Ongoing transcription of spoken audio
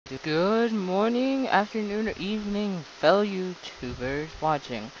Good morning, afternoon, or evening, fellow YouTubers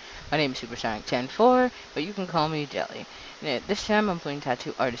watching. My name is Supersonic104, but you can call me Jelly. And at this time, I'm playing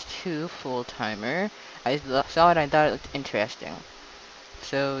Tattoo Artist 2 Full Timer. Saw it, I thought it looked interesting.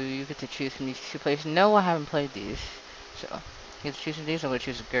 So you get to choose from these two places. No, I haven't played these. So you get to choose from these. I'm going to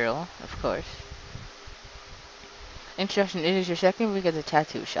choose a girl, of course. Instruction: it is your second week at the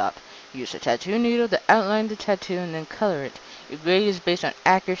tattoo shop. Use a tattoo needle to outline the tattoo and then color it. Your grade is based on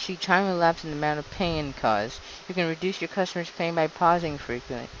accuracy, time elapsed, and the amount of pain caused. You can reduce your customer's pain by pausing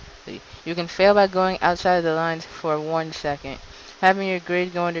frequently. You can fail by going outside the lines for 1 second. Having your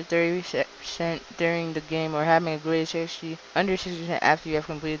grade go under 30% during the game, or having a grade under 60% after you have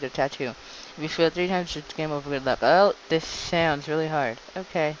completed the tattoo. If you fail 3 times, it's game over. Good luck. Oh, this sounds really hard.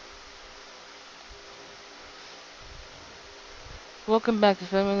 Okay. Welcome back to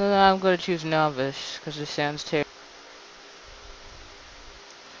filming. I'm going to choose novice because this sounds terrible.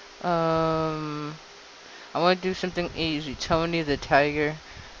 I want to do something easy. Tony the Tiger.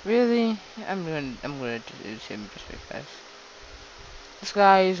 Really? I'm gonna choose him just because. This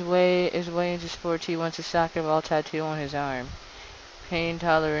guy is way into sports. He wants a soccer ball tattoo on his arm. Pain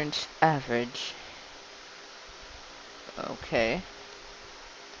tolerance average. Okay.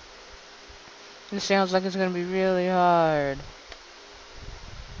 This sounds like it's gonna be really hard.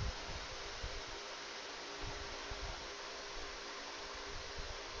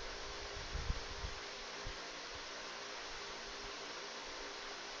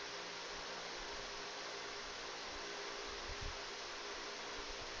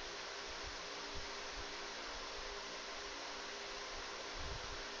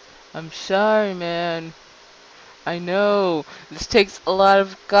 I'm sorry, man. I know. This takes a lot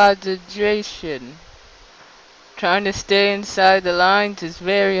of concentration. Trying to stay inside the lines is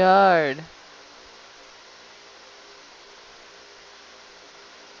very hard.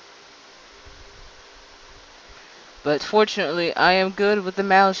 But fortunately, I am good with the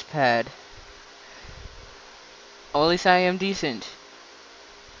mouse pad. Or at least I am decent.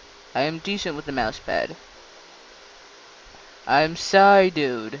 I am decent with the mouse pad. I'm sorry,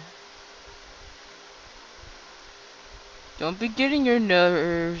 dude. Don't be getting your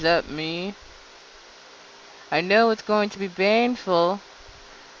nerves at me. I know it's going to be painful,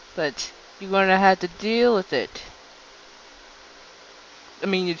 but you're gonna have to deal with it. I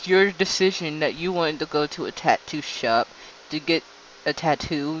mean, it's your decision that you wanted to go to a tattoo shop to get a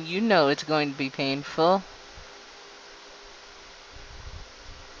tattoo. You know it's going to be painful.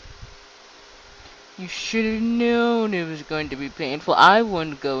 You should have known it was going to be painful. I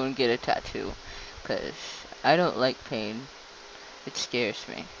wouldn't go and get a tattoo, because I don't like pain. It scares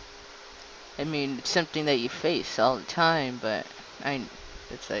me. I mean, it's something that you face all the time, but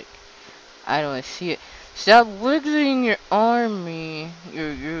it's like, I don't want to see it. Stop wiggling your arm, me.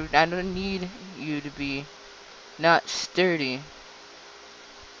 I don't need you to be not sturdy.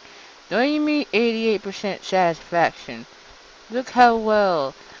 Don't you mean 88% satisfaction? Look how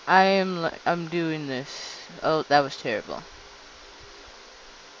well I'm doing this. Oh, that was terrible.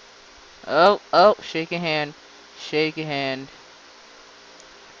 Oh, shake a hand. Shake a hand.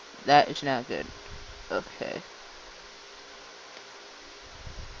 That is not good. Okay.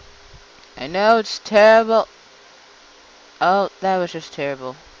 I know it's terrible. Oh, that was just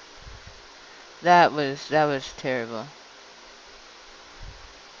terrible. That was terrible.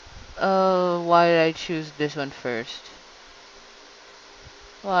 Oh, why did I choose this one first?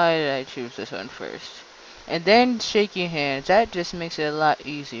 Why did I choose this one first? And then shaking hands. That just makes it a lot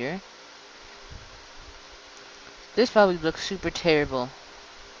easier. This probably looks super terrible.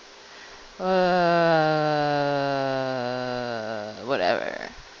 Whatever.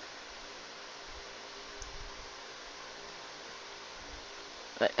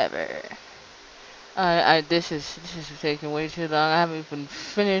 Whatever. This is taking way too long. I haven't even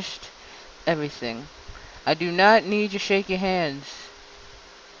finished everything. I do not need your shaky hands.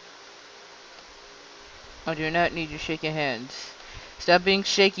 I do not need your shaky hands. Stop being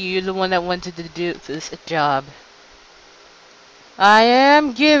shaky. You're the one that wanted to do this job. I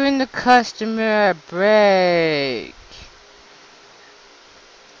am giving the customer a break.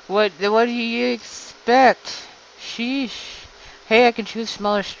 What do you expect? Sheesh. Hey, I can choose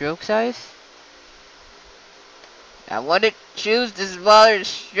smaller stroke size. I want to choose the smaller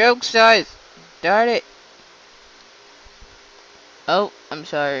stroke size. Darn it. Oh, I'm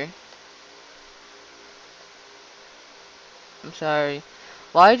sorry. I'm sorry.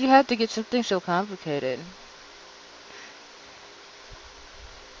 Why did you have to get something so complicated?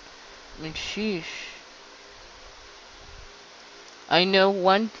 I mean, sheesh. I know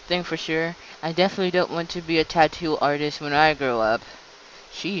one thing for sure. I definitely don't want to be a tattoo artist when I grow up.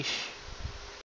 Sheesh.